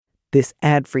This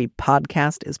ad-free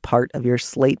podcast is part of your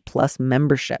Slate Plus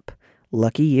membership.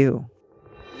 Lucky you.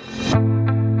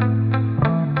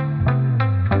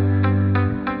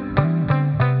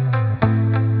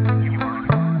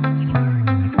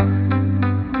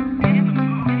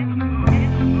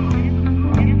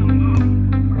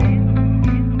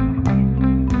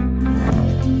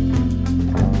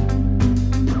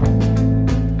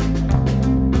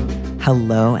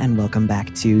 Hello and welcome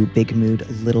back to Big Mood,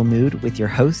 Little Mood with your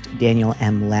host, Daniel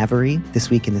M. Lavery. This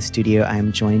week in the studio, I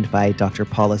am joined by Dr.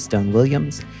 Paula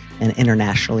Stone-Williams, an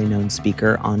internationally known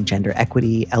speaker on gender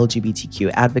equity,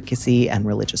 LGBTQ advocacy, and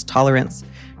religious tolerance.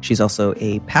 She's also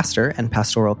a pastor and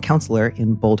pastoral counselor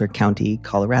in Boulder County,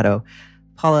 Colorado.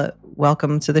 Paula,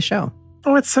 welcome to the show.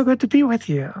 Oh, it's so good to be with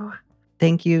you.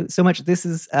 Thank you so much. This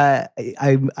is, I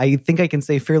think I can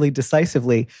say fairly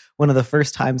decisively, one of the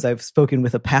first times I've spoken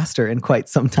with a pastor in quite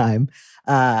some time.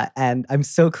 And I'm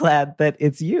so glad that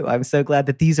it's you. I'm so glad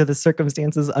that these are the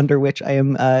circumstances under which I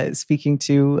am speaking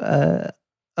to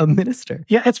a minister.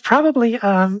 Yeah, it's probably,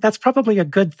 that's probably a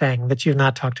good thing that you've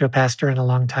not talked to a pastor in a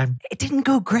long time. It didn't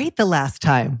go great the last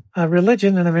time.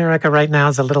 Religion in America right now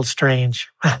is a little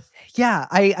strange. Yeah,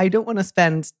 I don't want to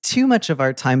spend too much of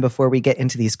our time before we get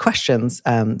into these questions,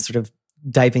 sort of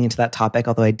diving into that topic,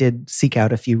 although I did seek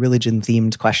out a few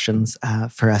religion-themed questions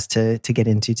for us to get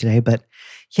into today. But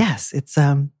yes, it's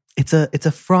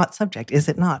a fraught subject, is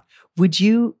it not? Would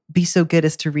you be so good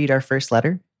as to read our first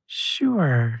letter?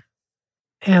 Sure.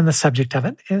 And the subject of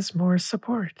it is more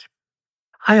support.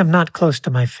 I am not close to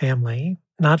my family,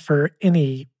 not for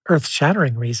any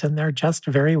earth-shattering reason. They're just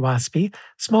very waspy,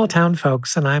 small-town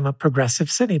folks, and I'm a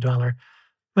progressive city dweller.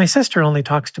 My sister only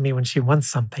talks to me when she wants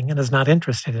something and is not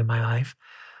interested in my life.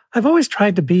 I've always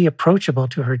tried to be approachable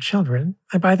to her children.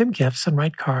 I buy them gifts and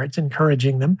write cards,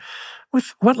 encouraging them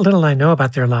with what little I know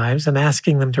about their lives and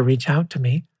asking them to reach out to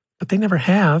me, but they never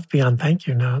have beyond thank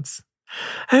you notes.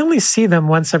 I only see them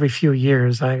once every few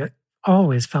years. I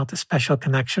always felt a special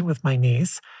connection with my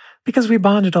niece, because we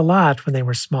bonded a lot when they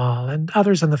were small, and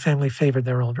others in the family favored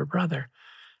their older brother.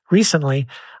 Recently,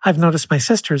 I've noticed my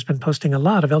sister has been posting a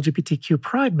lot of LGBTQ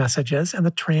pride messages and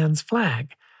the trans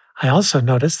flag. I also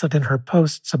noticed that in her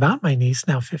posts about my niece,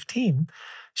 now 15,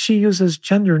 she uses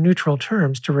gender-neutral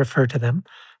terms to refer to them,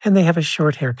 and they have a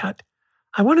short haircut.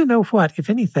 I want to know what, if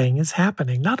anything, is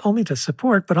happening, not only to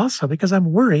support, but also because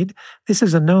I'm worried this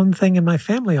is a known thing in my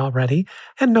family already,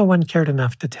 and no one cared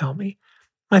enough to tell me.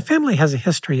 My family has a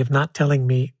history of not telling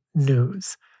me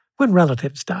news, when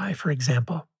relatives die, for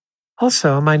example.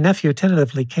 Also, my nephew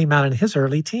tentatively came out in his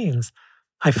early teens.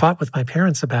 I fought with my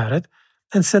parents about it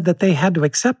and said that they had to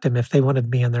accept him if they wanted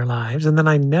me in their lives, and then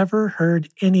I never heard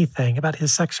anything about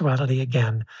his sexuality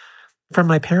again from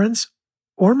my parents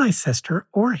or my sister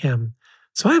or him.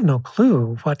 So I have no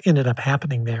clue what ended up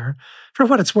happening there. For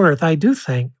what it's worth, I do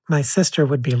think my sister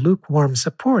would be lukewarm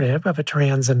supportive of a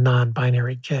trans and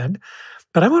non-binary kid,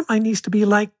 but I want my niece to be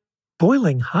like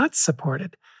boiling hot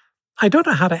supported. I don't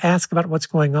know how to ask about what's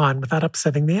going on without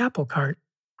upsetting the apple cart.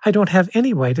 I don't have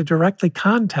any way to directly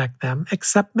contact them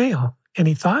except mail.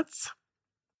 Any thoughts?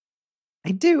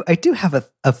 I do have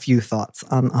a few thoughts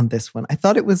on this one. I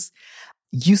thought it was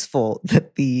useful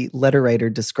that the letter writer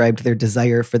described their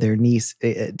desire for their niece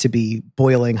to be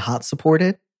boiling hot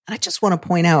supported. And I just want to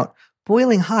point out,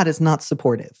 boiling hot is not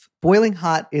supportive. Boiling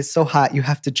hot is so hot you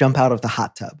have to jump out of the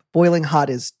hot tub. Boiling hot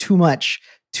is too much,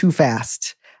 too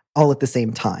fast, all at the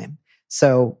same time.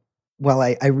 So while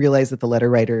I realize that the letter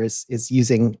writer is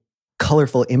using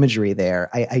colorful imagery there,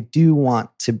 I do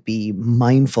want to be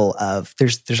mindful of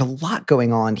there's a lot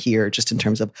going on here just in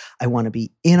terms of I want to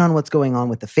be in on what's going on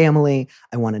with the family.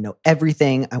 I want to know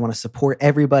everything. I want to support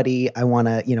everybody. I want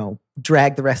to,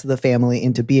 drag the rest of the family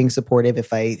into being supportive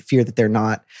if I fear that they're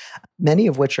not, many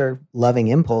of which are loving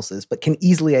impulses, but can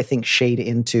easily, I think, shade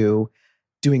into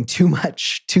doing too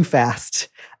much, too fast,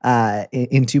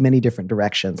 in too many different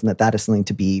directions, and that is something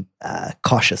to be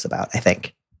cautious about, I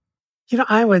think.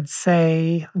 I would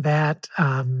say that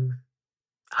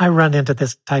I run into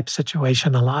this type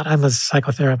situation a lot. I'm a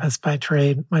psychotherapist by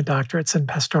trade. My doctorate's in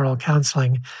pastoral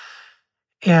counseling.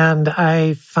 And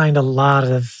I find a lot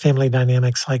of family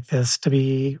dynamics like this to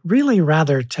be really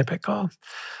rather typical.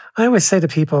 I always say to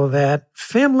people that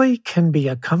family can be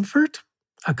a comfort,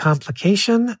 a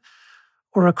complication,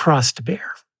 or a cross to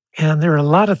bear. And there are a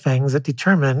lot of things that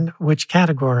determine which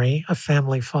category a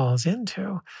family falls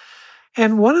into.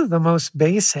 And one of the most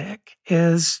basic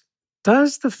is,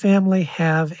 does the family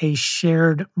have a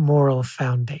shared moral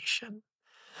foundation?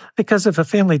 Because if a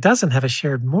family doesn't have a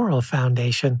shared moral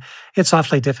foundation, it's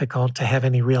awfully difficult to have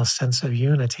any real sense of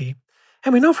unity.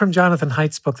 And we know from Jonathan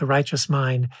Haidt's book, The Righteous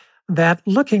Mind, that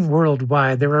looking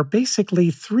worldwide, there are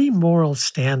basically three moral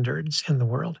standards in the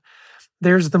world.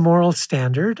 There's the moral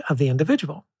standard of the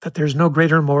individual, that there's no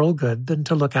greater moral good than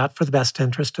to look out for the best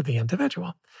interest of the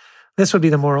individual. This would be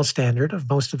the moral standard of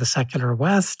most of the secular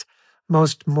West,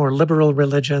 most more liberal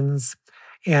religions,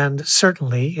 and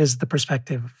certainly is the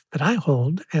perspective that I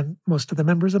hold and most of the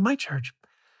members of my church.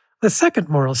 The second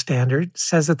moral standard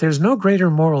says that there's no greater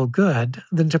moral good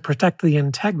than to protect the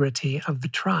integrity of the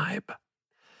tribe.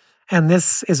 And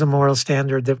this is a moral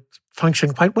standard that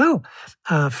functioned quite well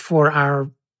for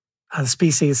our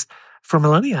species for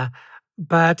millennia,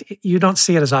 but you don't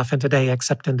see it as often today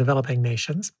except in developing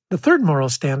nations. The third moral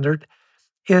standard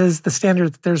is the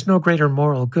standard that there's no greater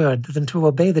moral good than to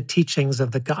obey the teachings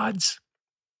of the gods.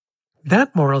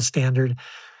 That moral standard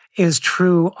is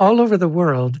true all over the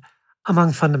world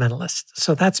among fundamentalists.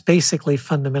 So that's basically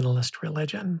fundamentalist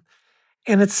religion.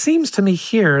 And it seems to me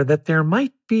here that there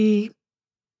might be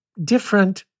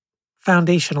different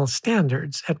foundational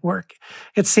standards at work.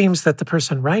 It seems that the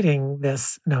person writing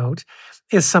this note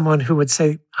is someone who would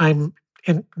say,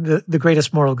 the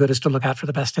greatest moral good is to look out for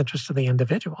the best interest of the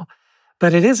individual.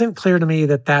 But it isn't clear to me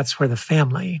that that's where the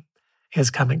family is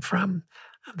coming from.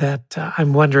 That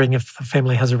I'm wondering if the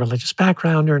family has a religious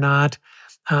background or not.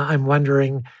 I'm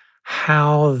wondering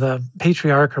how the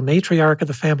patriarch or matriarch of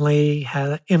the family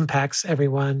impacts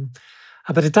everyone.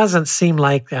 But it doesn't seem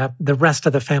like the rest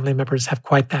of the family members have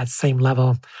quite that same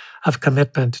level of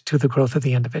commitment to the growth of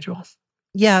the individual.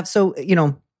 Yeah. So,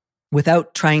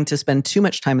 without trying to spend too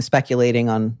much time speculating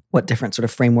on what different sort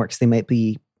of frameworks they might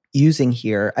be using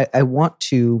here, I want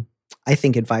to, I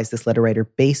think, advise this letter writer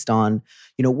based on,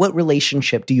 what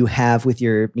relationship do you have with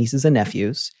your nieces and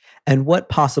nephews, and what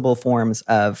possible forms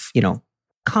of,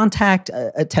 contact,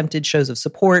 attempted shows of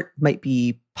support might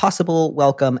be possible,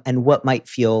 welcome, and what might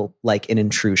feel like an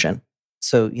intrusion.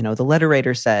 So, the letter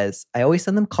writer says, I always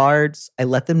send them cards. I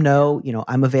let them know,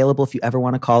 I'm available if you ever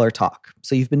want to call or talk.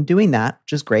 So you've been doing that,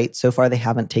 which is great. So far, they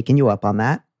haven't taken you up on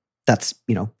that. That's,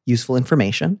 useful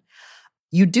information.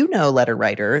 You do know, letter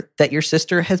writer, that your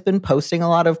sister has been posting a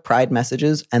lot of pride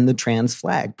messages and the trans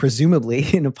flag, presumably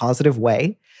in a positive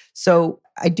way. So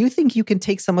I do think you can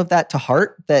take some of that to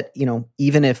heart, that,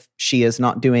 even if she is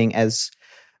not doing as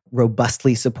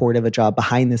robustly supportive a job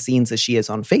behind the scenes as she is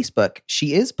on Facebook,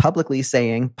 she is publicly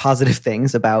saying positive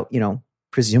things about,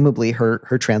 presumably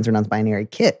her trans or non-binary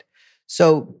kid.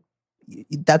 So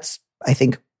that's, I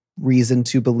think, reason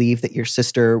to believe that your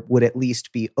sister would at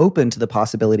least be open to the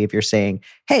possibility of your saying,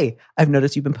 hey, I've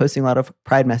noticed you've been posting a lot of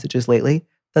pride messages lately.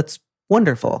 That's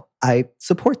wonderful. I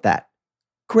support that.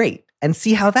 Great. And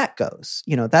see how that goes.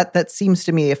 That seems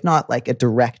to me, if not like a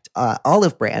direct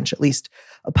olive branch, at least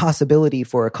a possibility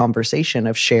for a conversation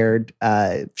of shared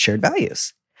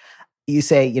values. You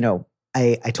say,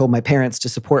 I told my parents to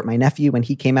support my nephew when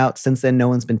he came out. Since then, no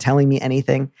one's been telling me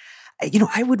anything.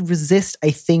 I would resist, I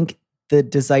think, the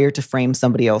desire to frame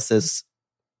somebody else's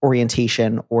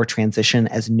orientation or transition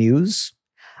as news.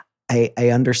 I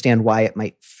understand why it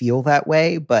might feel that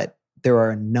way, but there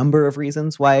are a number of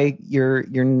reasons why your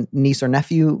niece or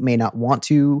nephew may not want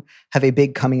to have a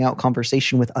big coming out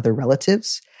conversation with other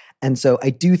relatives. And so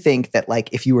I do think that,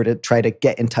 like, if you were to try to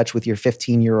get in touch with your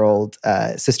 15-year-old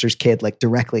sister's kid, like,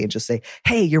 directly and just say,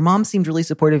 hey, your mom seemed really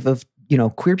supportive of,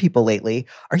 queer people lately.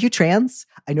 Are you trans?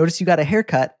 I noticed you got a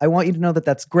haircut. I want you to know that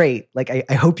that's great. Like,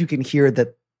 I hope you can hear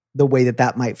that the way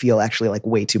that might feel actually like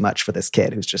way too much for this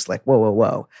kid who's just like, whoa, whoa,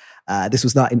 whoa. This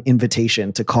was not an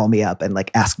invitation to call me up and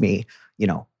like ask me,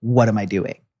 what am I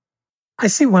doing? I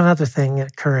see one other thing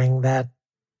occurring that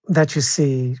you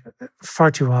see far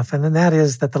too often, and that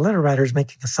is that the letter writer is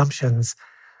making assumptions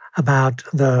about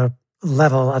the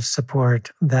level of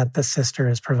support that the sister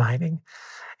is providing,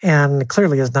 and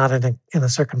clearly is not in a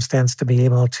circumstance to be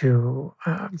able to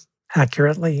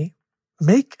accurately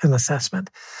make an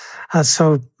assessment.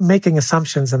 So making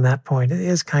assumptions in that point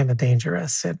is kind of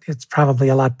dangerous. It's probably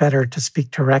a lot better to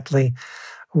speak directly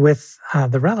with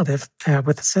the relative,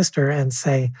 with the sister, and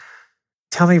say,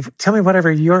 tell me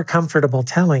whatever you're comfortable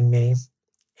telling me,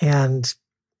 and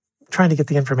trying to get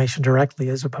the information directly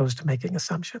as opposed to making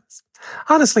assumptions.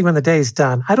 Honestly, when the day's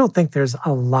done, I don't think there's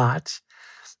a lot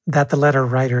that the letter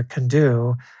writer can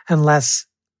do unless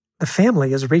the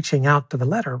family is reaching out to the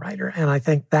letter writer. And I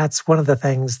think that's one of the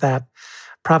things that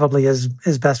probably is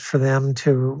best for them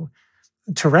to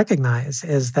recognize,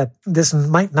 is that this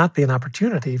might not be an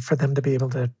opportunity for them to be able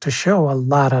to show a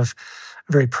lot of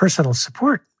very personal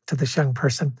support to this young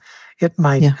person. It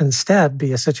might instead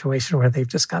be a situation where they've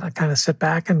just got to kind of sit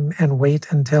back and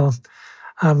wait until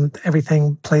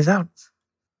everything plays out.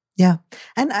 Yeah.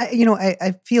 And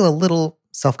I feel a little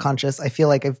self-conscious. I feel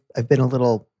like I've been a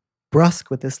little brusque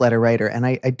with this letter writer. And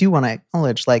I do want to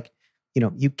acknowledge, like,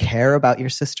 you care about your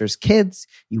sister's kids.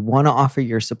 You want to offer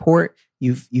your support.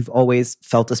 You've always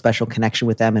felt a special connection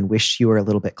with them and wish you were a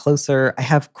little bit closer. I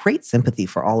have great sympathy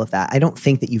for all of that. I don't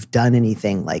think that you've done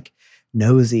anything like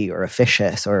nosy or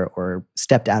officious or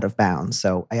stepped out of bounds.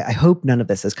 So I hope none of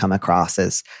this has come across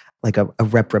as like a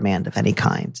reprimand of any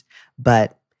kind.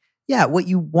 But yeah, what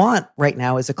you want right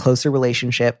now is a closer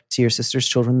relationship to your sister's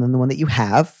children than the one that you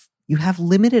have. You have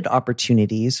limited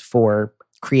opportunities for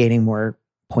creating more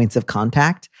points of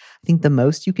contact. I think the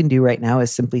most you can do right now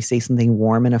is simply say something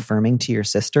warm and affirming to your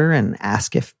sister and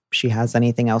ask if she has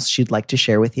anything else she'd like to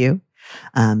share with you.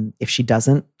 If she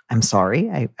doesn't, I'm sorry.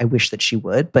 I wish that she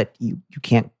would, but you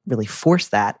can't really force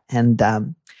that. And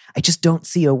I just don't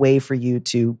see a way for you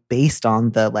to, based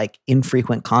on the like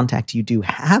infrequent contact you do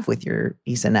have with your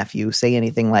niece and nephew, say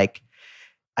anything like,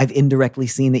 I've indirectly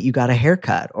seen that you got a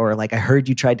haircut, or like, I heard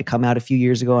you tried to come out a few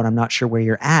years ago and I'm not sure where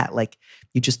you're at. Like,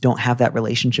 you just don't have that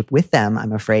relationship with them,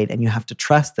 I'm afraid. And you have to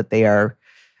trust that they are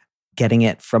getting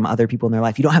it from other people in their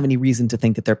life. You don't have any reason to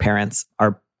think that their parents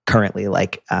are currently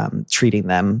like treating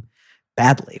them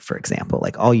badly, for example.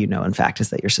 Like, all you know, in fact, is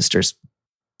that your sister's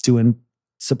doing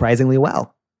surprisingly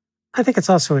well. I think it's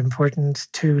also important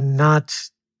to not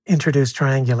introduce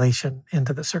triangulation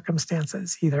into the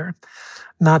circumstances either.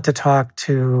 Not to talk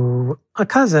to a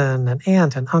cousin, an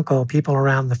aunt, an uncle, people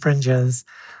around the fringes.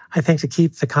 I think to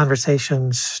keep the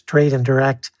conversation straight and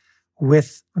direct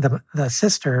with the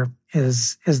sister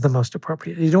is the most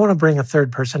appropriate. You don't want to bring a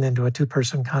third person into a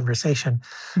two-person conversation.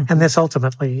 Mm-hmm. And this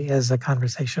ultimately is a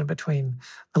conversation between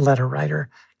the letter writer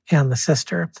and the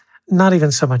sister. Not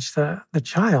even so much the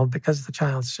child, because the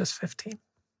child's just 15.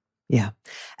 Yeah.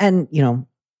 And,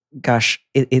 gosh,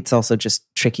 it's also just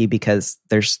tricky because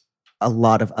there's a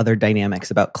lot of other dynamics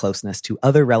about closeness to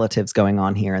other relatives going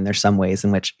on here. And there's some ways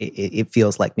in which it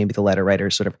feels like maybe the letter writer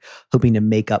is sort of hoping to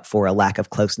make up for a lack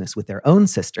of closeness with their own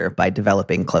sister by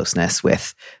developing closeness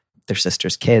with their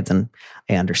sister's kids. And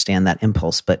I understand that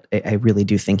impulse, but I really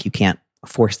do think you can't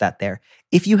force that there.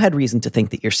 If you had reason to think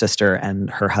that your sister and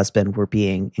her husband were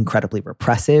being incredibly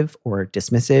repressive or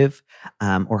dismissive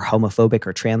or homophobic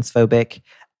or transphobic,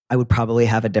 I would probably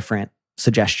have a different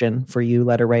suggestion for you,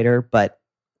 letter writer. But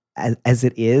as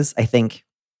it is, I think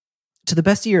to the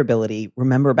best of your ability,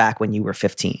 remember back when you were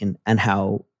 15 and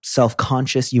how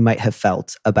self-conscious you might have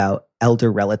felt about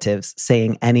elder relatives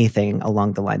saying anything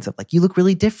along the lines of like, you look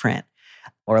really different,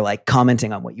 or like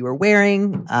commenting on what you were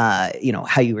wearing, how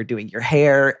you were doing your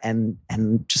hair, and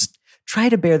just try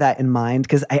to bear that in mind,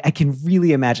 because I can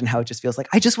really imagine how it just feels like,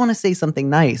 I just want to say something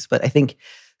nice. But I think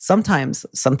sometimes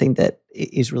something that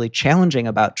is really challenging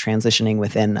about transitioning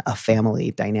within a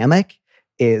family dynamic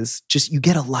is just you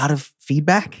get a lot of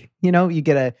feedback. You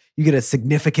get a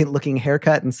significant looking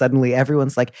haircut and suddenly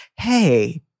everyone's like,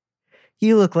 hey,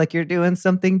 you look like you're doing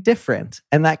something different.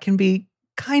 And that can be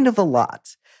kind of a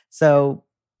lot. So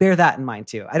bear that in mind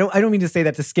too. I don't mean to say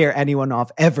that to scare anyone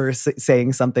off ever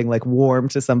saying something like warm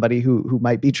to somebody who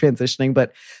might be transitioning,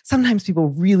 but sometimes people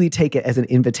really take it as an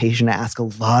invitation to ask a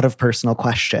lot of personal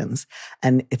questions.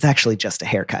 And it's actually just a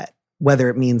haircut. Whether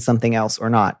it means something else or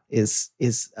not is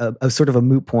a sort of a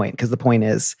moot point, because the point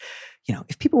is,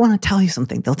 if people want to tell you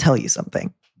something, they'll tell you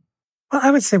something. Well,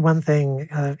 I would say one thing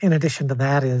in addition to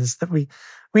that is that we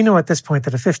know at this point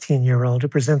that a 15-year-old who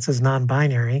presents as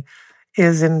non-binary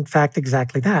is in fact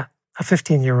exactly that, a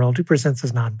 15-year-old who presents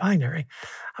as non-binary.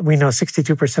 We know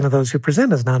 62% of those who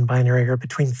present as non-binary are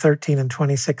between 13 and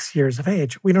 26 years of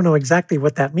age. We don't know exactly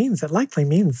what that means. It likely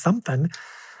means something.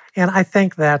 And I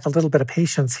think that a little bit of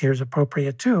patience here is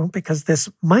appropriate too, because this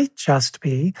might just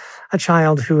be a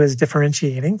child who is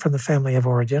differentiating from the family of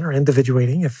origin, or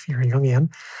individuating if you're a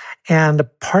Jungian. And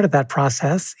part of that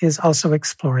process is also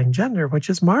exploring gender, which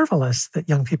is marvelous that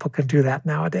young people can do that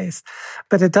nowadays.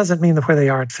 But it doesn't mean that where they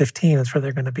are at 15 is where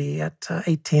they're going to be at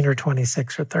 18 or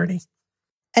 26 or 30.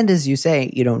 And as you say,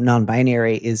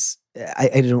 non-binary is,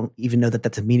 I don't even know that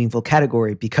that's a meaningful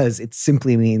category, because it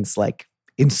simply means like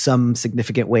in some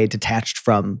significant way detached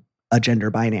from a gender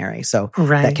binary. So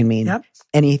that can mean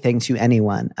anything to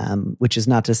anyone, which is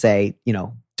not to say,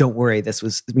 don't worry, this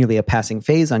was merely a passing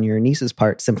phase on your niece's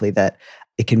part, simply that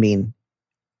it can mean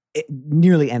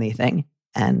nearly anything.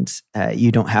 And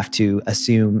you don't have to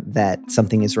assume that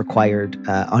something is required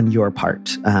on your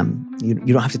part.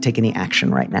 You don't have to take any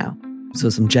action right now. So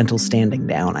some gentle standing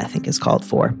down, I think, is called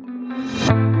for.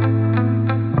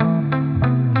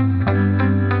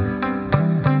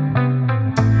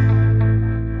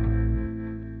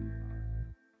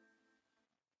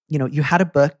 you had a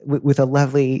book with a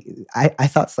lovely, I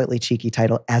thought slightly cheeky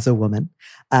title, As a Woman.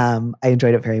 I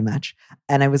enjoyed it very much.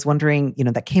 And I was wondering,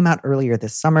 that came out earlier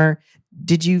this summer.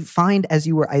 Did you find as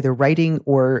you were either writing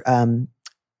or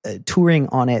touring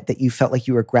on it that you felt like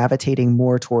you were gravitating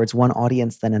more towards one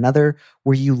audience than another?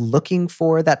 Were you looking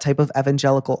for that type of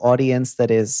evangelical audience that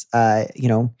is,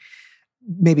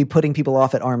 maybe putting people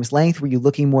off at arm's length? Were you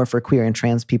looking more for queer and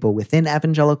trans people within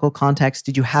evangelical context?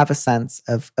 Did you have a sense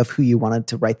of who you wanted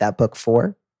to write that book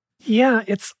for? Yeah,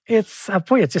 it's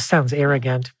boy, it just sounds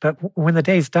arrogant. But when the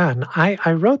day's done,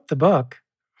 I wrote the book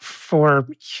for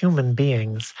human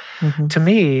beings. Mm-hmm. To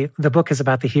me, the book is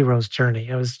about the hero's journey.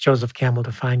 It was Joseph Campbell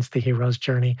defines the hero's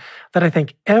journey that I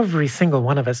think every single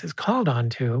one of us is called on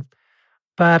to,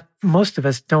 but most of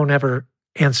us don't ever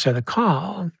answer the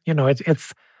call.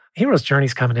 It's hero's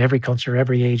journeys come in every culture,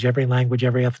 every age, every language,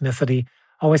 every ethnicity.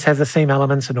 Always has the same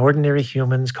elements, and ordinary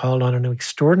humans called on an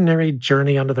extraordinary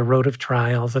journey onto the road of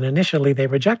trials. And initially they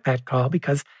reject that call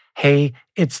because, hey,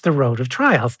 it's the road of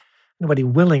trials. Nobody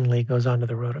willingly goes onto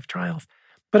the road of trials.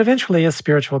 But eventually a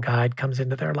spiritual guide comes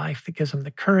into their life that gives them the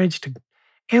courage to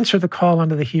answer the call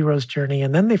onto the hero's journey.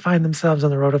 And then they find themselves on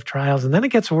the road of trials. And then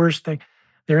it gets worse.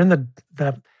 They're in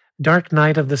the dark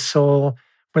night of the soul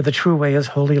where the true way is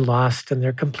wholly lost. And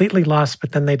they're completely lost,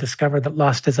 but then they discover that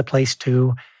lost is a place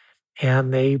too.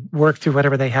 And they work through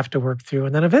whatever they have to work through.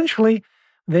 And then eventually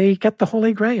they get the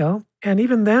Holy Grail. And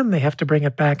even then they have to bring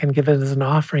it back and give it as an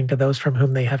offering to those from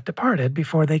whom they have departed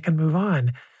before they can move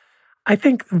on. I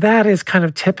think that is kind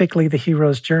of typically the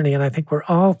hero's journey. And I think we're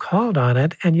all called on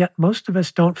it. And yet most of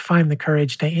us don't find the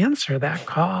courage to answer that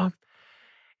call.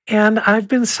 And I've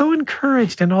been so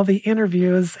encouraged in all the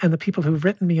interviews and the people who've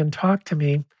written me and talked to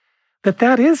me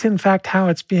that is, in fact, how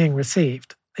it's being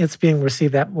received. It's being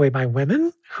received that way by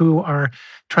women who are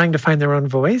trying to find their own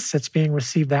voice. It's being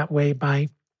received that way by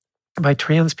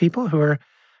trans people who are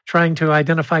trying to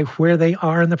identify where they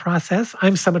are in the process.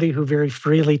 I'm somebody who very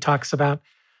freely talks about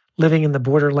living in the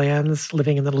borderlands,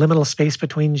 living in the liminal space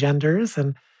between genders.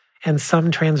 And some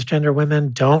transgender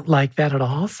women don't like that at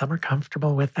all. Some are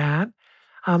comfortable with that.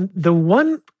 The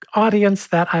one audience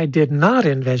that I did not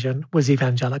envision was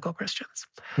evangelical Christians,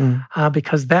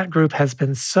 because that group has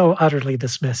been so utterly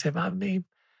dismissive of me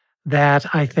that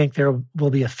I think there will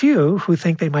be a few who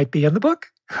think they might be in the book,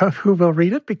 who will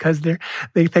read it because they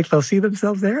think they'll see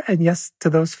themselves there. And yes, to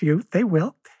those few, they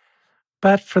will.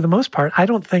 But for the most part, I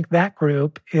don't think that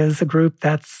group is a group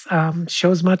that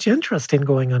shows much interest in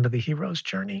going onto the hero's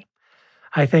journey.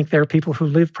 I think there are people who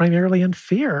live primarily in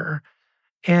fear.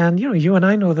 And, you and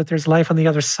I know that there's life on the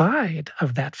other side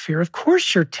of that fear. Of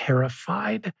course you're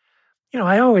terrified.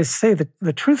 I always say that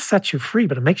the truth sets you free,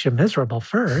 but it makes you miserable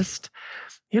first.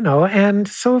 And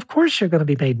so of course you're going to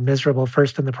be made miserable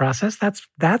first in the process.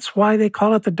 That's why they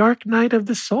call it the dark night of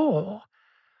the soul.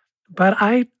 But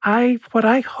what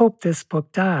I hope this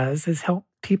book does is help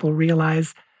people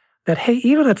realize that, hey,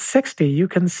 even at 60, you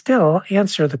can still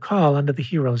answer the call onto the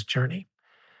hero's journey.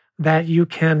 That you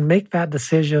can make that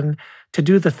decision to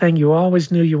do the thing you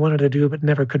always knew you wanted to do, but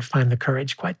never could find the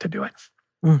courage quite to do it.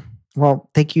 Well,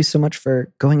 thank you so much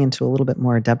for going into a little bit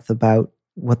more depth about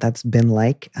what that's been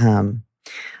like.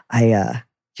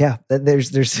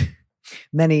 There's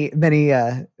many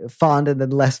fond and then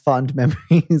less fond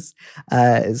memories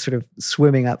sort of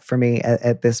swimming up for me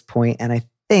at this point. And I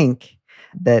think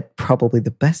that probably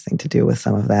the best thing to do with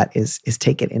some of that is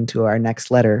take it into our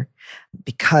next letter,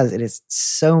 because it is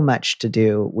so much to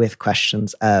do with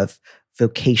questions of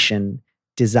vocation,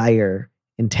 desire,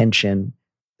 intention,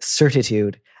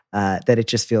 certitude, that it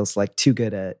just feels like too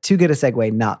good a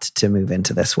segue not to move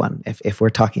into this one. If we're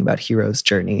talking about heroes'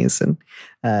 journeys and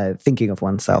thinking of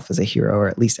oneself as a hero, or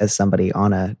at least as somebody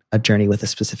on a journey with a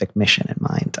specific mission in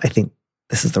mind, I think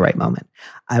this is the right moment.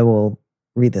 I will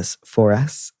read this for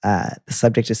us. The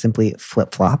subject is simply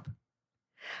flip-flop.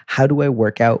 How do I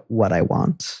work out what I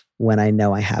want when I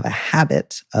know I have a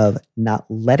habit of not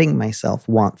letting myself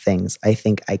want things I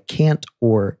think I can't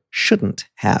or shouldn't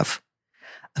have?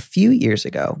 A few years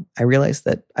ago, I realized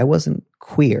that I wasn't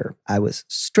queer. I was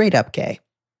straight up gay.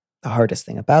 The hardest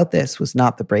thing about this was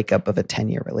not the breakup of a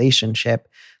 10-year relationship,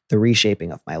 the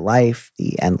reshaping of my life,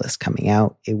 the endless coming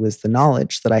out. It was the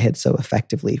knowledge that I had so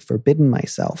effectively forbidden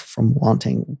myself from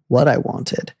wanting what I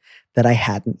wanted that I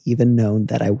hadn't even known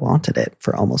that I wanted it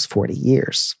for almost 40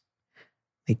 years.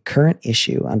 My current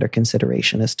issue under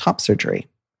consideration is top surgery.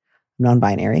 I'm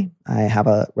non-binary. I have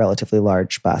a relatively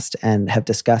large bust and have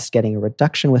discussed getting a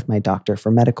reduction with my doctor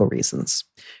for medical reasons.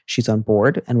 She's on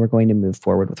board, and we're going to move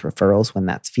forward with referrals when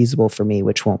that's feasible for me,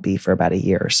 which won't be for about a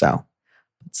year or so.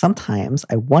 But sometimes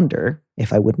I wonder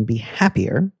if I wouldn't be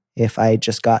happier if I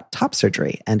just got top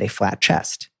surgery and a flat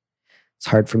chest. It's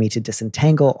hard for me to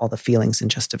disentangle all the feelings and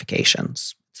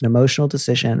justifications. It's an emotional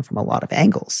decision from a lot of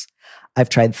angles. I've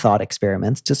tried thought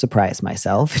experiments to surprise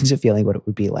myself into feeling what it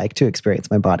would be like to experience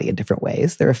my body in different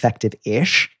ways. They're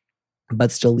effective-ish,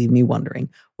 but still leave me wondering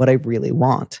what I really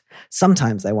want.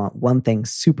 Sometimes I want one thing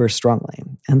super strongly,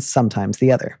 and sometimes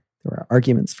the other. There are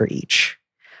arguments for each.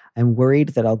 I'm worried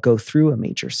that I'll go through a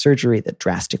major surgery that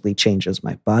drastically changes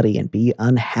my body and be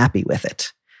unhappy with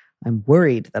it. I'm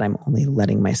worried that I'm only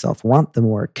letting myself want the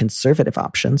more conservative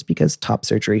options because top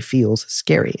surgery feels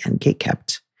scary and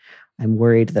gatekept. I'm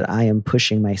worried that I am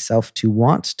pushing myself to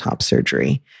want top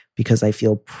surgery because I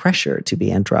feel pressure to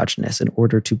be androgynous in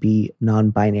order to be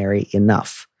non-binary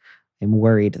enough. I'm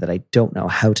worried that I don't know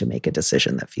how to make a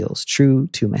decision that feels true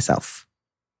to myself.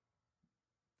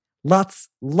 Lots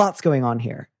going on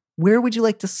here. Where would you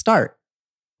like to start?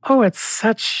 Oh, it's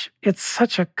such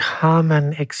a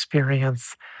common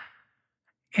experience.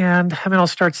 And I mean, I'll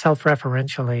start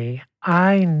self-referentially.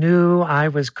 I knew I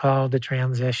was called to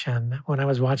transition when I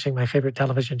was watching my favorite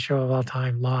television show of all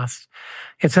time, Lost.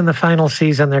 It's in the final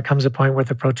season. There comes a point where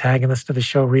the protagonist of the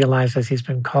show realizes he's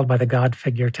been called by the God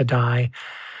figure to die.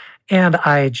 And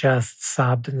I just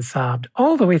sobbed and sobbed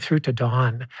all the way through to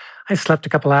dawn. I slept a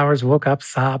couple hours, woke up,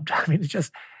 sobbed. I mean,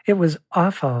 it was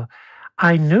awful.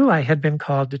 I knew I had been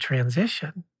called to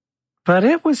transition, but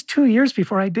it was 2 years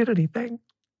before I did anything.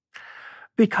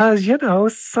 Because,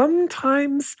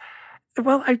 sometimes,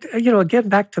 again,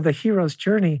 back to the hero's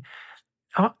journey,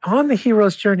 on the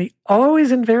hero's journey,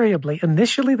 always invariably,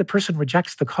 initially the person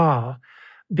rejects the call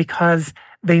because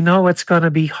they know it's going to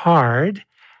be hard.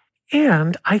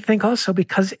 And I think also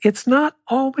because it's not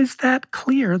always that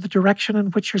clear the direction in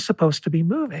which you're supposed to be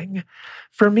moving.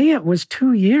 For me, it was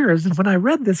 2 years. And when I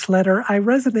read this letter, I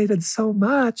resonated so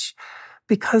much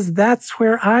because that's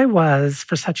where I was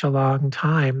for such a long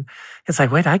time. It's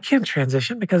like, wait, I can't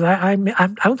transition because I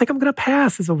don't think I'm going to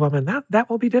pass as a woman. That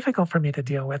will be difficult for me to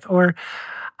deal with. Or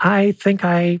I think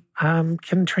I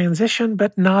can transition,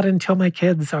 but not until my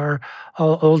kids are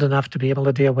all old enough to be able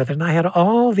to deal with it. And I had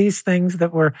all these things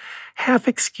that were half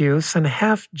excuse and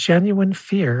half genuine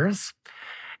fears.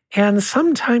 And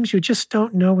sometimes you just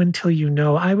don't know until you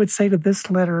know. I would say to this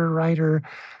letter writer,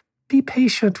 be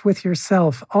patient with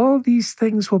yourself. All these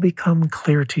things will become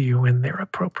clear to you in their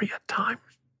appropriate time.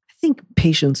 I think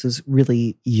patience is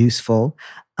really useful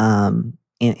in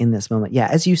this moment. Yeah,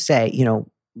 as you say,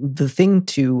 the thing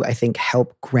to, I think,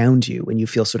 help ground you when you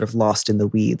feel sort of lost in the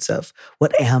weeds of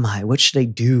what am I? What should I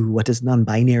do? What does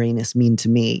non-binariness mean to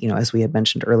me? As we had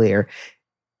mentioned earlier,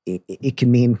 it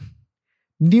can mean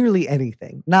nearly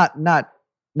anything. Not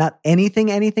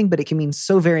anything, but it can mean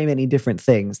so very many different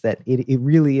things that it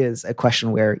really is a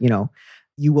question where,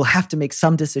 you will have to make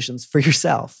some decisions for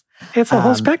yourself. It's a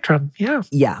whole spectrum. Yeah.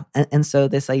 Yeah. And so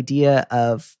this idea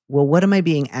of, well, what am I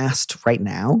being asked right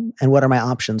now? And what are my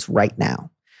options right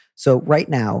now? So right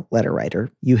now, letter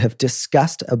writer, you have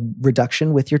discussed a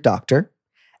reduction with your doctor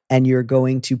and you're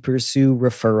going to pursue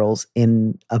referrals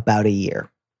in about a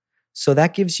year. So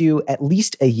that gives you at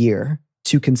least a year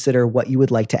to consider what you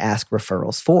would like to ask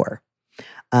referrals for.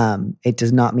 It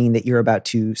does not mean that you're about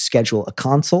to schedule a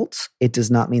consult. It does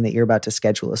not mean that you're about to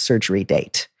schedule a surgery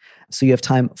date. So you have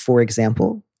time, for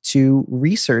example, to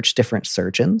research different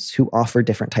surgeons who offer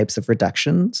different types of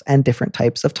reductions and different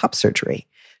types of top surgery,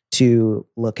 to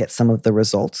look at some of the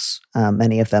results.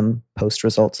 Many of them post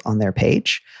results on their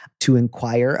page, to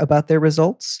inquire about their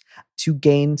results, to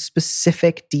gain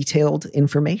specific detailed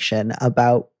information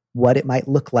about what it might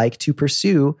look like to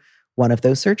pursue one of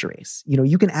those surgeries.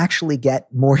 You can actually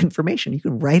get more information. You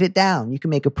can write it down. You can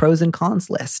make a pros and cons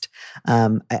list.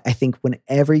 I think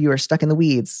whenever you are stuck in the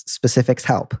weeds, specifics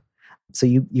help. So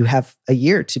you have a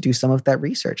year to do some of that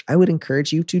research. I would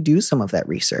encourage you to do some of that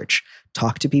research.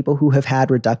 Talk to people who have had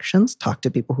reductions. Talk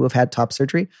to people who have had top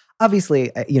surgery.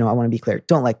 Obviously, I want to be clear.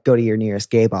 Don't go to your nearest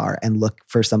gay bar and look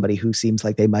for somebody who seems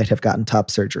like they might have gotten top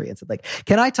surgery and said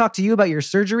can I talk to you about your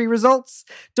surgery results?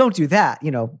 Don't do that.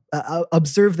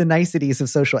 Observe the niceties of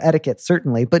social etiquette,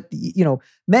 certainly. But,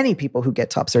 many people who get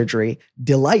top surgery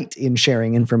delight in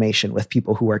sharing information with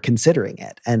people who are considering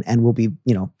it and will be,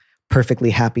 perfectly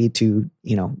happy to,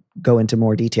 go into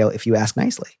more detail if you ask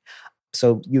nicely.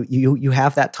 So you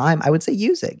have that time. I would say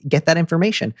use it. Get that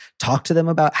information. Talk to them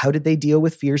about how did they deal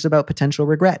with fears about potential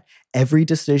regret. Every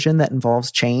decision that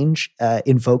involves change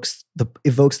evokes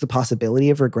the possibility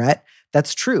of regret.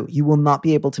 That's true. You will not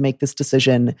be able to make this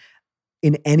decision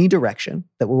in any direction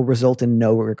that will result in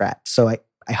no regret. So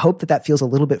I hope that that feels a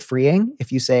little bit freeing.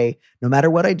 If you say, no matter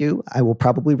what I do, I will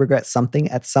probably regret something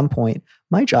at some point.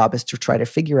 My job is to try to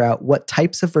figure out what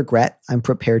types of regret I'm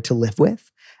prepared to live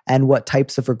with and what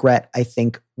types of regret I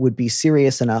think would be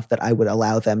serious enough that I would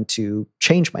allow them to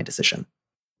change my decision.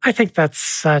 I think that's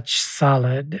such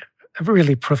solid,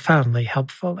 really profoundly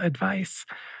helpful advice.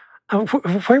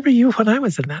 Where were you when I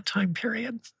was in that time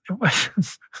period? It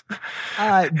was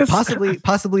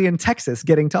Possibly in Texas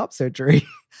getting top surgery.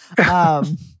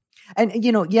 And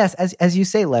yes, as you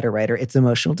say, letter writer, it's an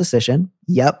emotional decision.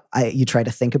 Yep. You try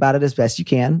to think about it as best you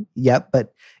can. Yep.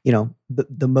 But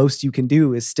the most you can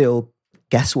do is still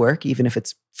guesswork, even if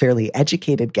it's fairly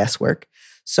educated guesswork.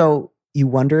 So you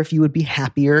wonder if you would be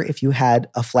happier if you had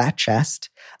a flat chest.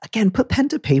 Again, put pen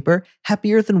to paper.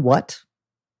 Happier than what?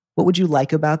 What would you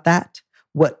like about that?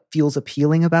 What feels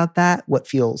appealing about that? What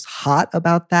feels hot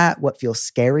about that? What feels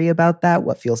scary about that?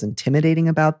 What feels intimidating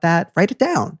about that? Write it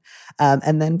down.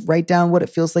 And then write down what it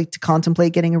feels like to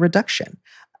contemplate getting a reduction.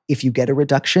 If you get a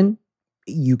reduction,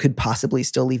 you could possibly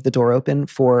still leave the door open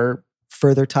for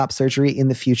further top surgery in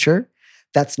the future.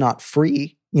 That's not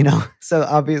free, So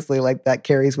obviously, like, that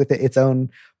carries with it its own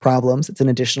problems. It's an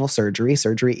additional surgery.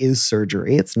 Surgery is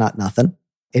surgery. It's not nothing.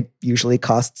 It usually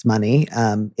costs money.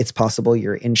 It's possible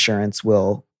your insurance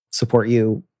will support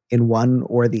you in one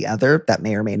or the other. That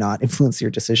may or may not influence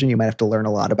your decision. You might have to learn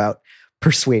a lot about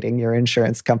persuading your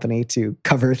insurance company to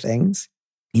cover things.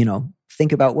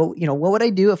 Think about what would I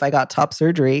do if I got top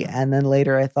surgery and then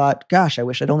later I thought, gosh, I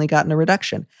wish I'd only gotten a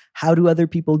reduction. How do other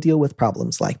people deal with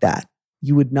problems like that?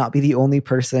 You would not be the only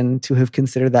person to have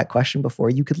considered that question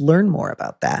before. You could learn more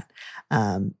about that.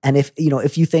 And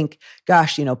if you think,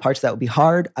 gosh, parts that would be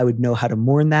hard, I would know how to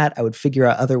mourn that. I would figure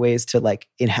out other ways to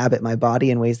inhabit my body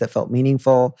in ways that felt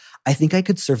meaningful. I think I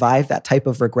could survive that type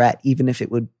of regret, even if it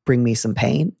would bring me some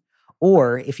pain.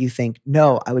 Or if you think,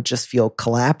 no, I would just feel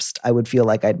collapsed. I would feel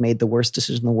like I'd made the worst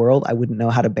decision in the world. I wouldn't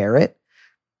know how to bear it.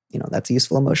 That's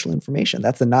useful emotional information.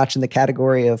 That's a notch in the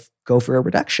category of go for a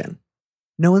reduction.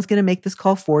 No one's going to make this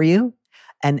call for you.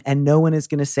 And no one is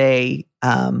going to say,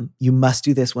 you must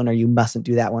do this one or you mustn't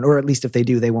do that one. Or at least if they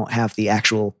do, they won't have the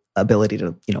actual ability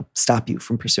to, stop you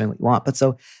from pursuing what you want. But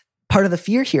so part of the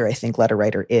fear here, I think, letter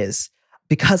writer, is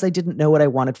because I didn't know what I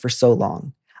wanted for so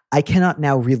long, I cannot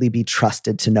now really be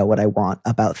trusted to know what I want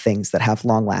about things that have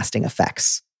long-lasting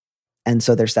effects. And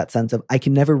so there's that sense of, I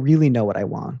can never really know what I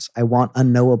want. I want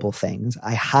unknowable things.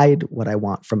 I hide what I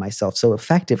want from myself so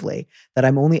effectively that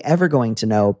I'm only ever going to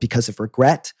know because of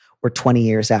regret or 20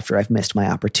 years after I've missed my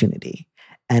opportunity.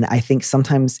 And I think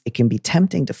sometimes it can be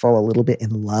tempting to fall a little bit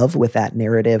in love with that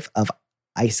narrative of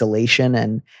isolation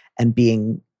and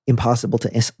being impossible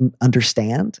to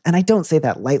understand. And I don't say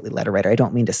that lightly, letter writer. I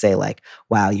don't mean to say like,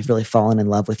 wow, you've really fallen in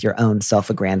love with your own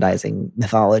self-aggrandizing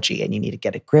mythology and you need to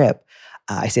get a grip.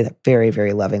 I say that very,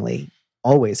 very lovingly,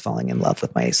 always falling in love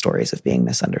with my stories of being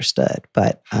misunderstood.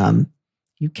 But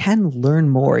you can learn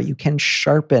more. You can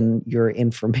sharpen your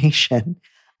information.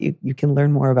 You can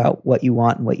learn more about what you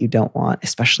want and what you don't want,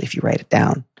 especially if you write it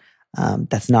down.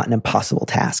 That's not an impossible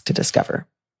task to discover.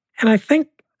 And I think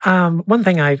one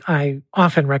thing I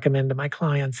often recommend to my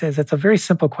clients is it's a very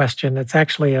simple question. It's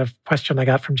actually a question I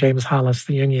got from James Hollis,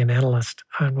 the Jungian analyst,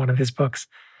 on one of his books.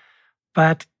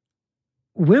 But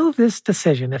will this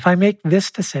decision, if I make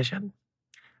this decision,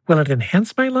 will it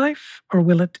enhance my life or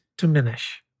will it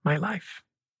diminish my life?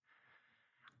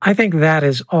 I think that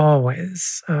is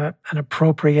always an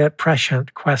appropriate,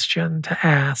 prescient question to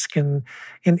ask in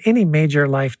any major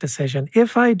life decision.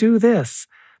 If I do this,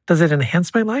 does it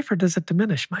enhance my life or does it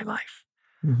diminish my life?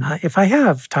 Mm-hmm. If I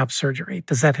have top surgery,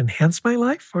 does that enhance my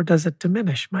life or does it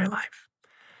diminish my life?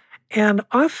 And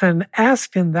often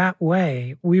asked in that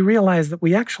way, we realize that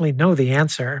we actually know the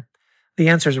answer. The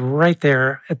answer is right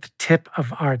there at the tip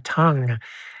of our tongue.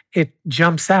 It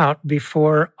jumps out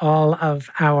before all of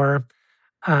our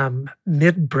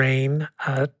midbrain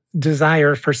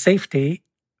desire for safety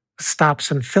stops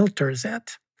and filters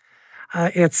it.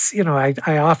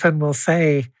 I often will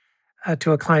say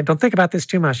to a client, don't think about this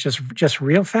too much, just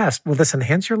real fast. Will this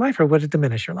enhance your life or would it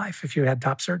diminish your life if you had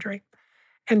top surgery?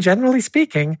 And generally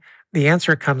speaking, the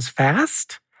answer comes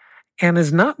fast and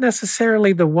is not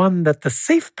necessarily the one that the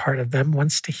safe part of them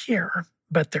wants to hear,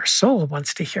 but their soul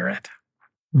wants to hear it.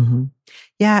 Mm-hmm.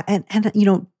 Yeah. And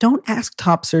don't ask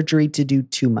top surgery to do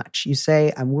too much. You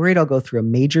say, I'm worried I'll go through a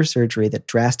major surgery that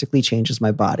drastically changes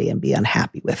my body and be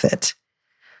unhappy with it.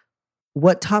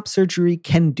 What top surgery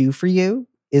can do for you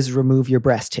is remove your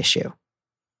breast tissue.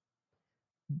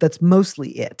 That's mostly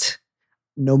it.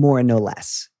 No more and no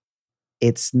less.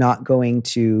 It's not going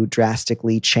to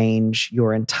drastically change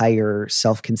your entire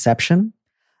self-conception.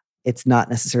 It's not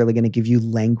necessarily going to give you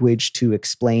language to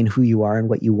explain who you are and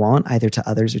what you want, either to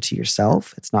others or to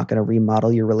yourself. It's not going to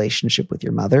remodel your relationship with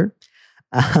your mother.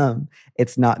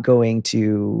 It's not going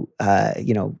to,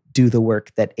 do the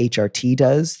work that HRT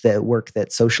does, the work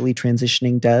that socially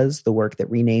transitioning does, the work that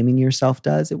renaming yourself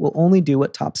does. It will only do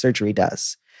what top surgery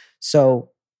does.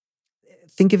 So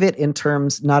think of it in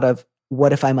terms not of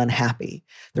what if I'm unhappy?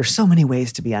 There's so many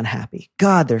ways to be unhappy.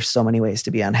 God, there's so many ways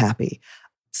to be unhappy,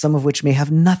 some of which may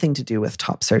have nothing to do with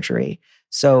top surgery.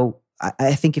 So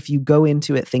I think if you go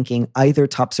into it thinking either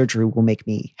top surgery will make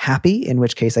me happy, in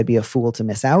which case I'd be a fool to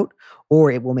miss out, or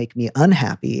it will make me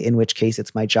unhappy, in which case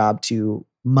it's my job to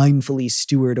mindfully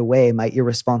steward away my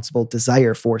irresponsible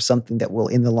desire for something that will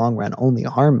in the long run only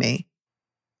harm me,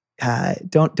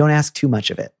 don't ask too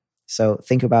much of it. So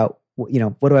think about,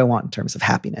 what do I want in terms of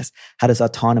happiness? How does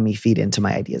autonomy feed into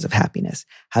my ideas of happiness?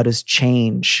 How does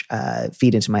change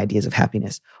feed into my ideas of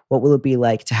happiness? What will it be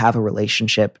like to have a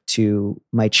relationship to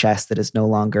my chest that is no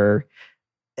longer...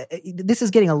 This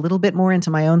is getting a little bit more into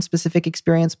my own specific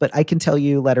experience, but I can tell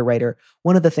you, letter writer,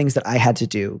 one of the things that I had to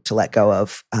do to let go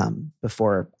of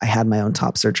before I had my own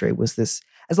top surgery was this.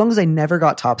 As long as I never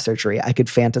got top surgery, I could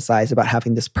fantasize about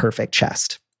having this perfect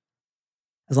chest.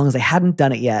 As long as I hadn't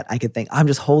done it yet, I could think, I'm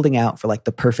just holding out for like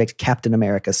the perfect Captain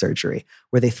America surgery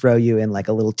where they throw you in like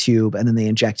a little tube and then they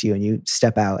inject you and you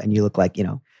step out and you look like,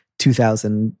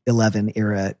 2011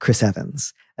 era Chris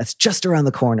Evans. That's just around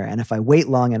the corner. And if I wait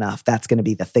long enough, that's going to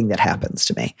be the thing that happens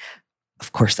to me.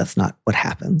 Of course, that's not what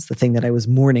happens. The thing that I was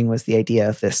mourning was the idea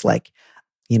of this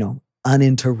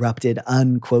uninterrupted,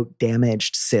 unquote,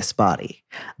 damaged cis body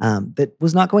that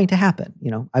was not going to happen.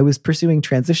 I was pursuing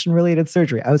transition-related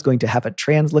surgery. I was going to have a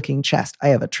trans-looking chest. I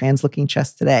have a trans-looking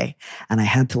chest today. And I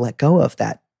had to let go of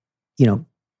that,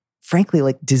 frankly,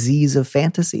 like disease of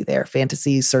fantasy there.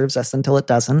 Fantasy serves us until it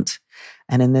doesn't.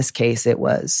 And in this case, it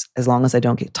was, as long as I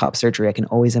don't get top surgery, I can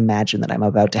always imagine that I'm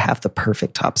about to have the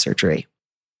perfect top surgery.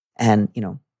 And,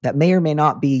 that may or may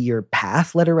not be your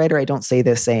path, letter writer. I don't say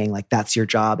this saying like, that's your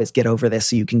job, is get over this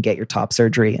so you can get your top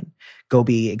surgery and go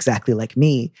be exactly like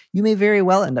me. You may very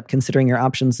well end up considering your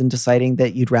options and deciding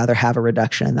that you'd rather have a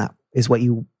reduction and that is what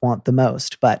you want the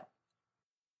most. But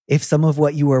if some of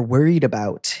what you are worried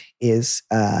about is,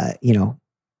 I'm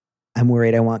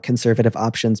worried I want conservative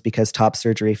options because top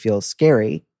surgery feels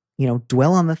scary,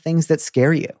 dwell on the things that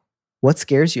scare you. What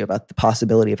scares you about the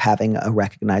possibility of having a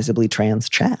recognizably trans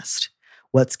chest?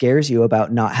 What scares you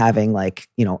about not having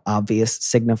obvious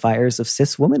signifiers of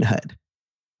cis womanhood?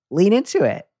 Lean into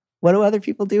it. What do other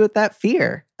people do with that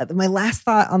fear? My last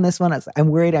thought on this one is I'm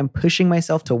worried I'm pushing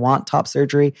myself to want top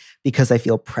surgery because I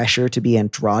feel pressure to be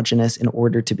androgynous in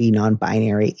order to be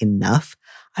non-binary enough.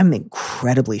 I'm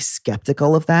incredibly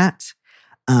skeptical of that.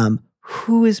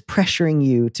 Who is pressuring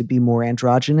you to be more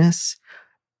androgynous?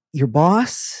 Your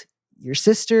boss? Your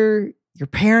sister? Your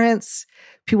parents?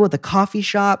 People at the coffee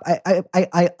shop?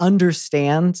 I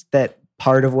understand that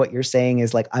part of what you're saying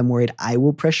is like, I'm worried I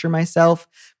will pressure myself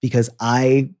because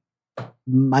I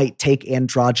might take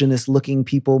androgynous looking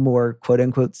people more quote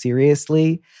unquote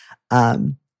seriously. I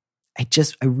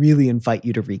really invite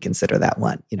you to reconsider that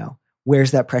one.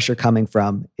 Where's that pressure coming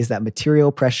from? Is that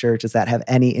material pressure? Does that have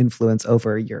any influence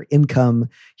over your income,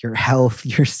 your health,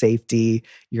 your safety,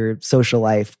 your social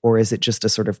life? Or is it just a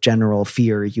sort of general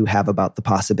fear you have about the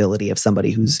possibility of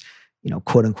somebody who's,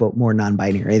 quote unquote, more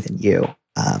non-binary than you?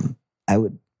 I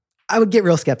would get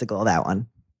real skeptical of that one.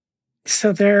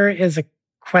 So there is a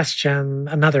question,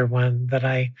 another one that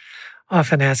I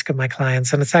often ask of my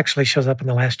clients, and it actually shows up in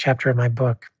the last chapter of my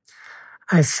book.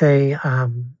 I say,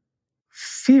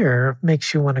 fear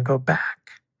makes you want to go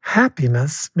back.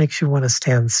 Happiness makes you want to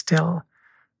stand still,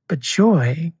 but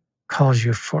joy calls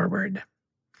you forward.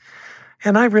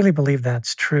 And I really believe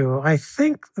that's true. I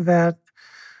think that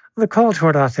the call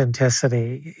toward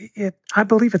authenticity, I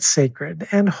believe it's sacred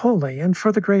and holy and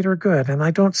for the greater good. And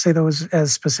I don't say those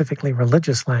as specifically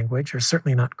religious language or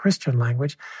certainly not Christian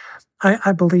language.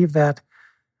 I believe that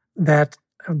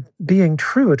being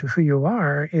true to who you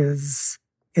are is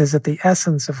at the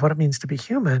essence of what it means to be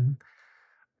human.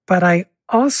 But I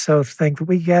also think that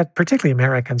we get, particularly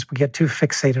Americans, we get too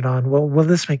fixated on, well, will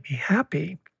this make me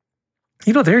happy?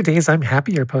 There are days I'm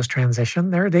happier post-transition.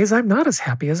 There are days I'm not as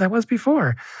happy as I was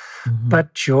before. Mm-hmm.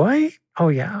 But joy? Oh,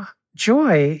 yeah.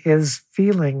 Joy is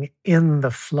feeling in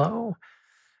the flow.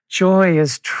 Joy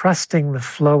is trusting the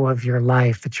flow of your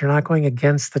life, that you're not going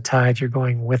against the tide, you're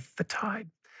going with the tide.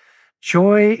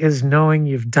 Joy is knowing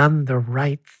you've done the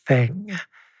right thing.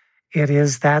 It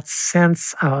is that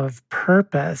sense of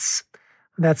purpose,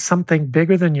 that something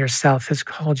bigger than yourself has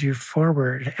called you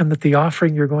forward, and that the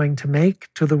offering you're going to make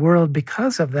to the world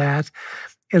because of that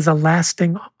is a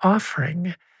lasting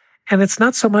offering. And it's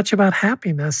not so much about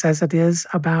happiness as it is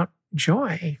about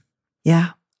joy.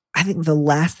 Yeah. I think the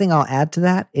last thing I'll add to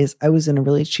that is I was in a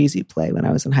really cheesy play when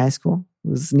I was in high school.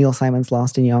 It was Neil Simon's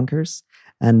Lost in Yonkers.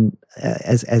 And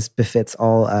as befits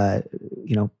all,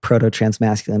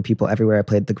 proto-transmasculine people everywhere, I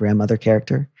played the grandmother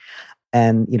character.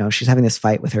 And, she's having this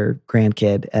fight with her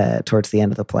grandkid towards the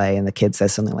end of the play. And the kid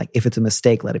says something like, if it's a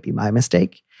mistake, let it be my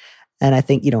mistake. And I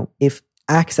think, if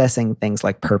accessing things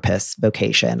like purpose,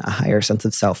 vocation, a higher sense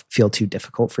of self feel too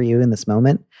difficult for you in this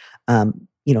moment,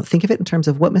 think of it in terms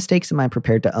of what mistakes am I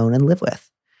prepared to own and live with?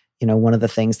 One of the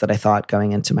things that I thought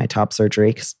going into my top surgery,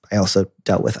 because I also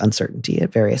dealt with uncertainty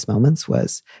at various moments,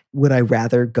 was would I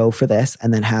rather go for this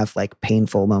and then have like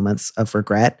painful moments of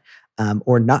regret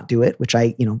or not do it, which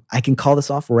I can call this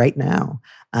off right now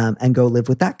and go live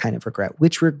with that kind of regret.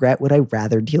 Which regret would I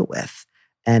rather deal with?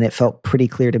 And it felt pretty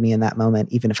clear to me in that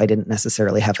moment, even if I didn't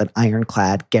necessarily have an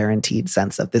ironclad guaranteed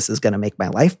sense of this is going to make my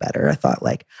life better. I thought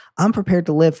like, I'm prepared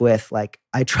to live with like,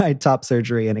 I tried top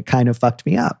surgery and it kind of fucked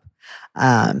me up.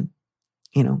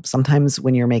 Sometimes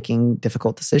when you're making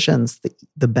difficult decisions,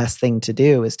 the best thing to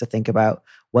do is to think about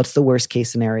what's the worst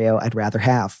case scenario I'd rather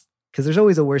have. Because there's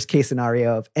always a worst case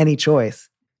scenario of any choice.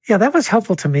 Yeah, that was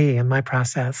helpful to me in my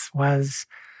process was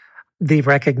the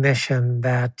recognition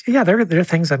that, there are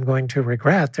things I'm going to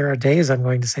regret. There are days I'm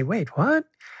going to say, wait, what?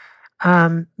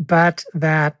 But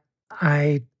that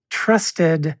I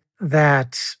trusted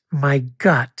that my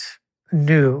gut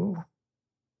knew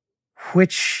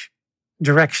which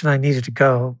direction I needed to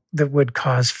go that would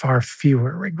cause far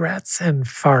fewer regrets and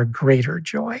far greater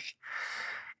joy.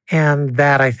 And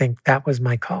that, I think, that was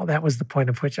my call. That was the point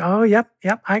of which, yep,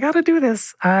 I got to do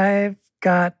this. I've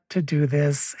got to do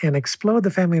this and explode the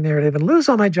family narrative and lose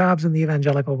all my jobs in the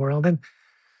evangelical world. And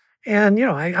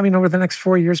I mean, over the next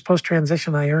 4 years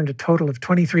post-transition, I earned a total of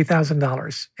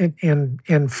 $23,000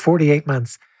 in 48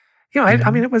 months.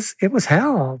 I mean, it was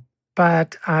hell,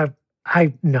 but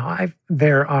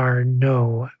there are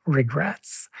no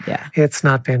regrets. Yeah. It's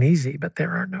not been easy, but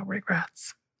there are no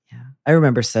regrets. Yeah. I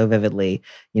remember so vividly,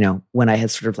 when I had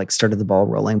sort of like started the ball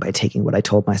rolling by taking what I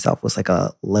told myself was like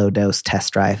a low dose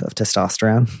test drive of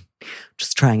testosterone,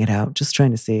 just trying it out, just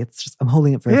trying to see. It's just, I'm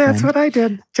holding it for a friend. That's what I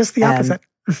did. Just the opposite.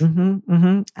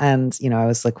 And, I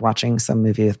was like watching some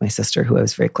movie with my sister who I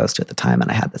was very close to at the time.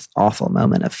 And I had this awful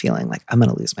moment of feeling like I'm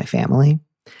going to lose my family.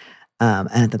 And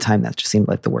at the time that just seemed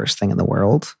like the worst thing in the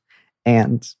world.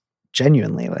 And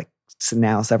genuinely like, so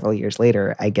now, several years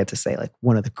later, I get to say like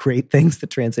one of the great things the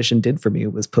transition did for me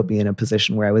was put me in a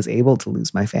position where I was able to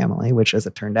lose my family, which as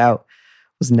it turned out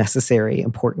was necessary,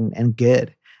 important, and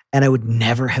good. And I would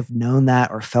never have known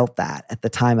that or felt that at the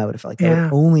time. I would have felt like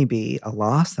that would only be a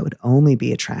loss. That would only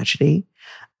be a tragedy.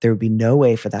 There would be no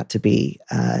way for that to be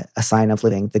a sign of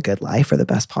living the good life or the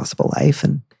best possible life.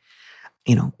 And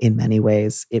in many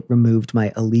ways, it removed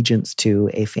my allegiance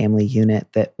to a family unit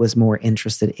that was more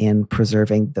interested in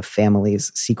preserving the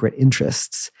family's secret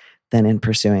interests than in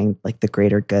pursuing like the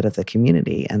greater good of the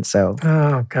community. And so,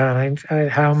 oh God,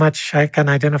 how much I can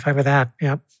identify with that.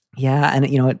 Yep. Yeah, and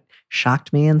it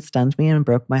shocked me and stunned me and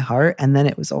broke my heart. And then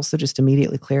it was also just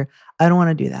immediately clear, I don't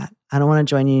want to do that. I don't want to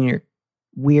join you in your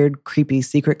weird, creepy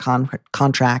secret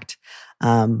contract.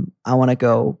 I want to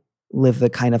go live the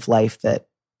kind of life that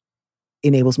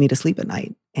enables me to sleep at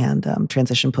night. And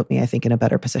transition put me, I think, in a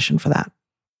better position for that.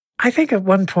 I think at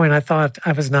one point I thought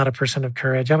I was not a person of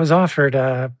courage. I was offered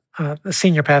a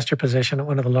senior pastor position at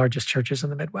one of the largest churches in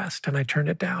the Midwest, and I turned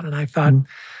it down. And I thought,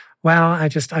 well, I'm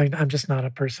just not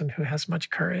a person who has much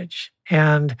courage.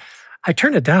 And I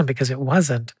turned it down because it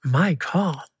wasn't my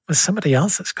call. It was somebody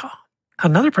else's call.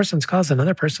 Another person's call is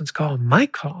another person's call. My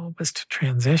call was to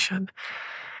transition.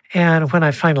 And when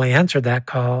I finally answered that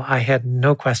call, I had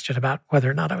no question about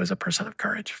whether or not I was a person of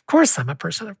courage. Of course, I'm a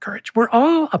person of courage. We're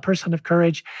all a person of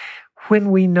courage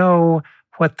when we know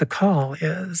what the call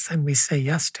is and we say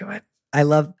yes to it. I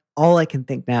love, all I can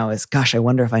think now is, gosh, I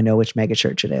wonder if I know which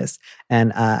megachurch it is.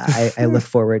 And I look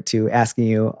forward to asking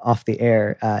you off the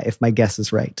air if my guess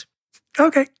is right.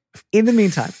 Okay. In the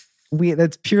meantime,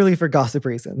 that's purely for gossip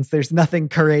reasons. There's nothing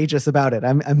courageous about it.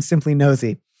 I'm simply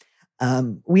nosy.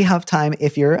 We have time,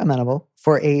 if you're amenable,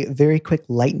 for a very quick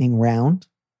lightning round.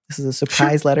 This is a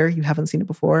surprise letter. You haven't seen it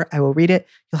before. I will read it.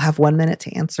 You'll have 1 minute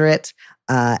to answer it.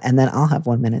 And then I'll have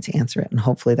 1 minute to answer it. And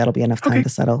hopefully that'll be enough time to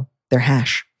settle their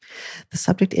hash. The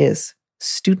subject is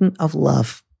student of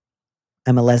love.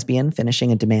 I'm a lesbian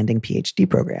finishing a demanding PhD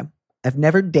program. I've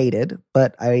never dated,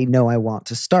 but I know I want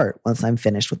to start once I'm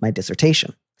finished with my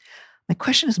dissertation. My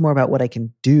question is more about what I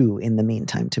can do in the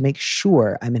meantime to make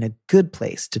sure I'm in a good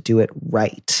place to do it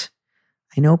right.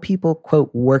 I know people,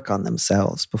 quote, work on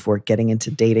themselves before getting into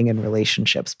dating and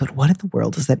relationships, but what in the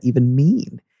world does that even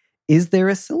mean? Is there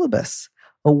a syllabus,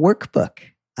 a workbook?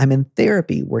 I'm in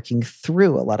therapy working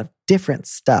through a lot of different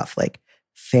stuff like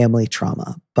family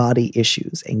trauma, body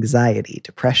issues, anxiety,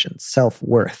 depression,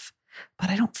 self-worth. But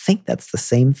I don't think that's the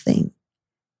same thing.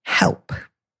 Help.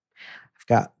 I've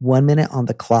got 1 minute on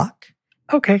the clock.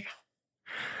 Okay.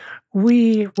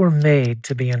 We were made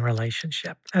to be in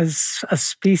relationship. As a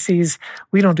species,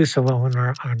 we don't do so well when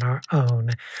we're on our own.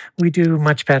 We do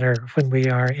much better when we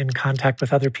are in contact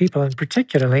with other people, and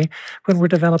particularly when we're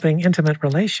developing intimate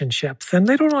relationships. And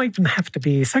they don't even have to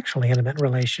be sexually intimate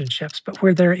relationships, but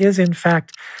where there is, in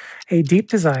fact, a deep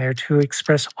desire to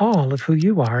express all of who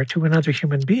you are to another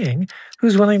human being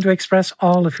who's willing to express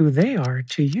all of who they are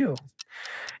to you.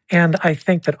 And I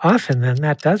think that often then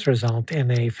that does result in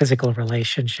a physical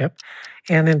relationship.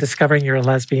 And in discovering you're a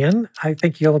lesbian, I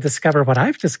think you'll discover what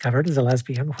I've discovered as a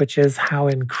lesbian, which is how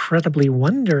incredibly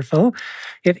wonderful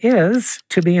it is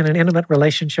to be in an intimate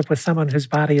relationship with someone whose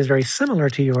body is very similar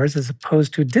to yours as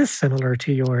opposed to dissimilar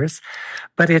to yours.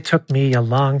 But it took me a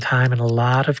long time and a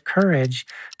lot of courage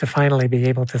to finally be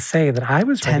able to say that I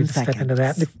was ready to step into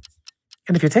that.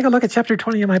 And if you take a look at chapter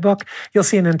 20 of my book, you'll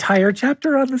see an entire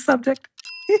chapter on the subject.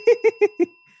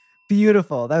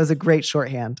 Beautiful. That was a great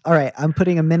shorthand. All right. I'm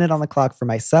putting a minute on the clock for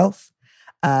myself.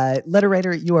 Letter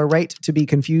writer, you are right to be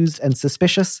confused and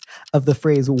suspicious of the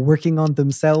phrase working on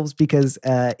themselves because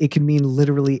it can mean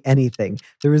literally anything.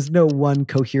 There is no one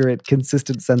coherent,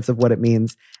 consistent sense of what it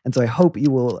means. And so I hope you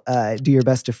will do your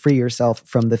best to free yourself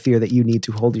from the fear that you need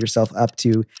to hold yourself up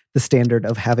to the standard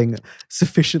of having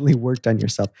sufficiently worked on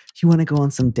yourself. If you want to go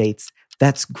on some dates,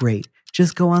 that's great.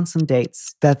 Just go on some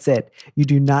dates. That's it. You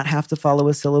do not have to follow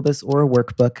a syllabus or a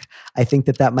workbook. I think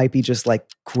that might be just like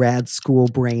grad school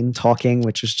brain talking,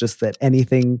 which is just that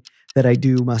anything that I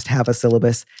do must have a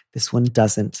syllabus. This one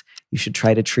doesn't. You should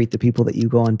try to treat the people that you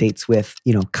go on dates with,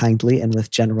 kindly and with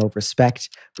general respect,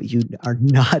 but you are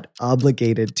not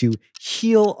obligated to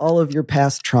heal all of your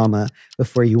past trauma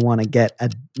before you want to get a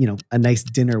nice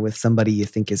dinner with somebody you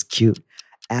think is cute.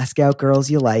 Ask out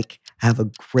girls you like. Have a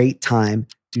great time.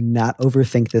 Do not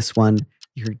overthink this one.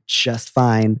 You're just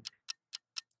fine.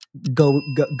 Go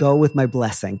with my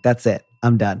blessing. That's it.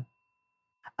 I'm done.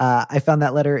 I found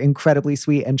that letter incredibly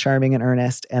sweet and charming and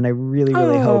earnest, and I really,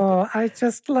 really hope. Oh, I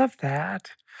just love that.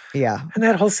 Yeah. And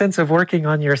that whole sense of working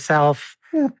on yourself.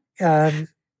 Yeah.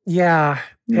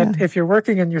 If you're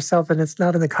working on yourself and it's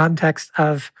not in the context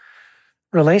of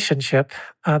relationship,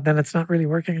 then it's not really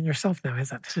working on yourself now,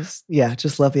 is it?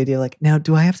 Just love the idea. Like, now,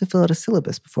 do I have to fill out a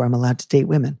syllabus before I'm allowed to date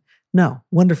women? No.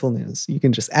 Wonderful news. You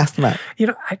can just ask them out.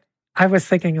 I was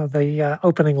thinking of the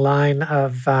opening line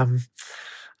of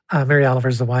Mary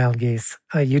Oliver's The Wild Geese.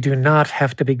 You do not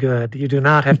have to be good. You do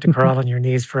not have to crawl on your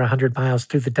knees for 100 miles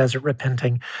through the desert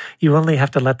repenting. You only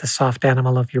have to let the soft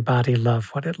animal of your body love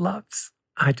what it loves.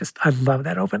 I love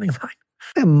that opening line.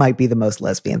 That might be the most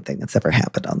lesbian thing that's ever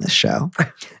happened on this show.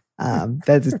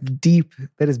 That is deep.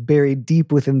 That is buried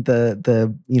deep within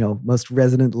the most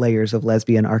resonant layers of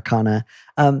lesbian arcana.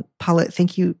 Paula,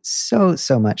 thank you so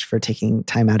much for taking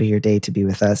time out of your day to be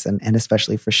with us, and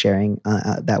especially for sharing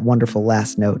that wonderful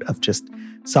last note of just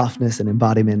softness and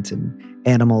embodiment and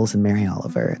animals and Mary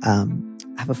Oliver.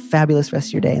 Have a fabulous rest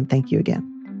of your day, and thank you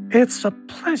again. It's a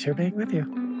pleasure being with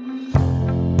you.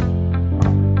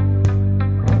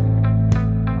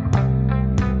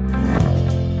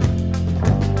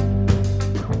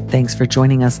 Thanks for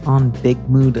joining us on Big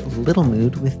Mood, Little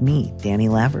Mood with me, Danny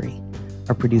Lavery.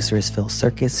 Our producer is Phil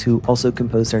Serkis, who also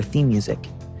composed our theme music.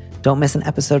 Don't miss an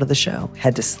episode of the show.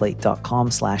 Head to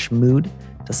slate.com/mood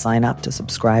to sign up, to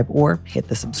subscribe, or hit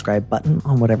the subscribe button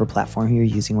on whatever platform you're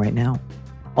using right now.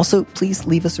 Also, please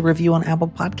leave us a review on Apple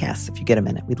Podcasts if you get a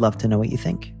minute. We'd love to know what you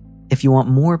think. If you want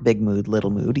more Big Mood,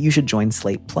 Little Mood, you should join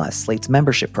Slate Plus, Slate's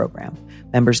membership program.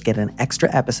 Members get an extra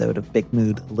episode of Big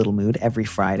Mood, Little Mood every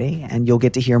Friday, and you'll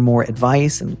get to hear more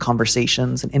advice and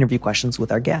conversations and interview questions with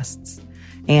our guests.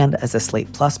 And as a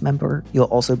Slate Plus member, you'll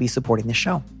also be supporting the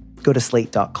show. Go to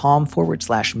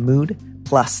slate.com/mood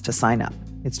plus to sign up.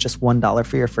 It's just $1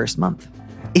 for your first month.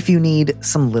 If you need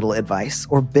some little advice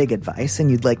or big advice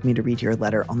and you'd like me to read your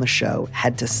letter on the show,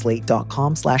 head to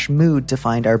slate.com/mood to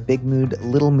find our Big Mood,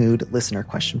 Little Mood listener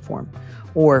question form,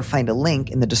 or find a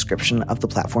link in the description of the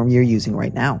platform you're using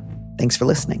right now. Thanks for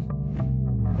listening.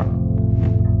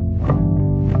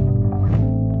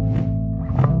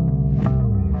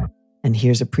 And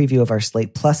here's a preview of our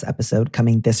Slate Plus episode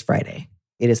coming this Friday.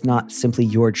 It is not simply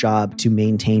your job to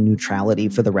maintain neutrality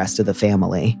for the rest of the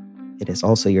family. it is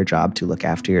also your job to look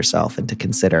after yourself and to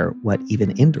consider what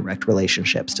even indirect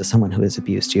relationships to someone who has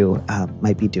abused you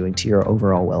might be doing to your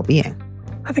overall well-being.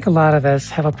 I think a lot of us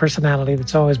have a personality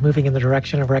that's always moving in the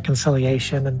direction of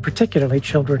reconciliation, and particularly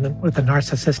children with a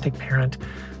narcissistic parent,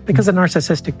 because a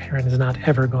narcissistic parent is not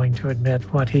ever going to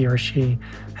admit what he or she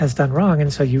has done wrong.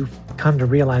 And so you come to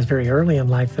realize very early in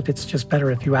life that it's just better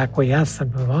if you acquiesce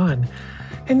and move on.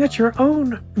 And that your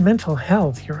own mental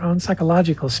health, your own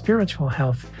psychological, spiritual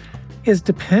health is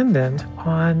dependent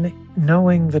on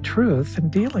knowing the truth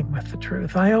and dealing with the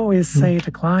truth. I always say to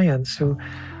clients who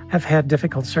have had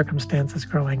difficult circumstances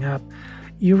growing up,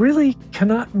 you really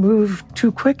cannot move too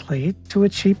quickly to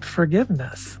achieve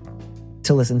forgiveness.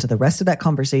 To listen to the rest of that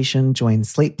conversation, join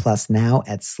Slate Plus now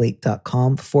at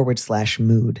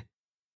slate.com/mood.